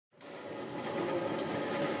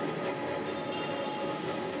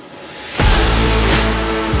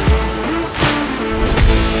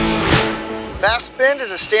FastBEND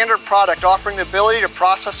is a standard product offering the ability to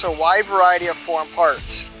process a wide variety of foreign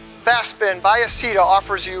parts. FastBEND by Acieta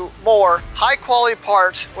offers you more high-quality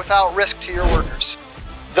parts without risk to your workers.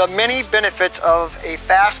 The many benefits of a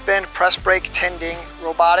FastBEND press brake tending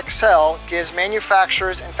robotic cell gives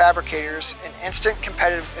manufacturers and fabricators an instant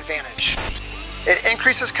competitive advantage. It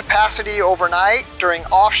increases capacity overnight, during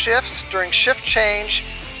off shifts, during shift change,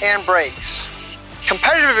 and breaks.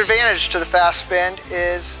 Competitive advantage to the FastBEND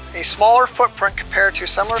is a smaller footprint compared to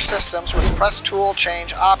similar systems with press tool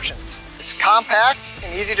change options. It's compact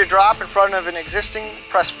and easy to drop in front of an existing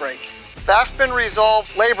press brake. FastBEND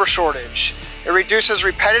resolves labor shortage. It reduces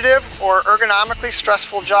repetitive or ergonomically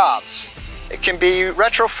stressful jobs. It can be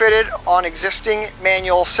retrofitted on existing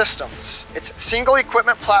manual systems. It's a single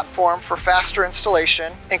equipment platform for faster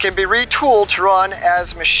installation and can be retooled to run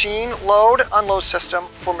as machine load-unload system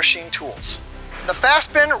for machine tools. The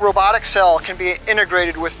FastBEND robotic cell can be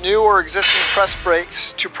integrated with new or existing press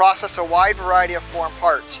brakes to process a wide variety of foreign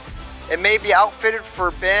parts. It may be outfitted for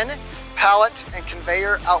bin, pallet, and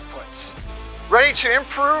conveyor outputs. Ready to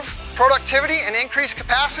improve productivity and increase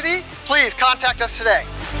capacity? Please contact us today.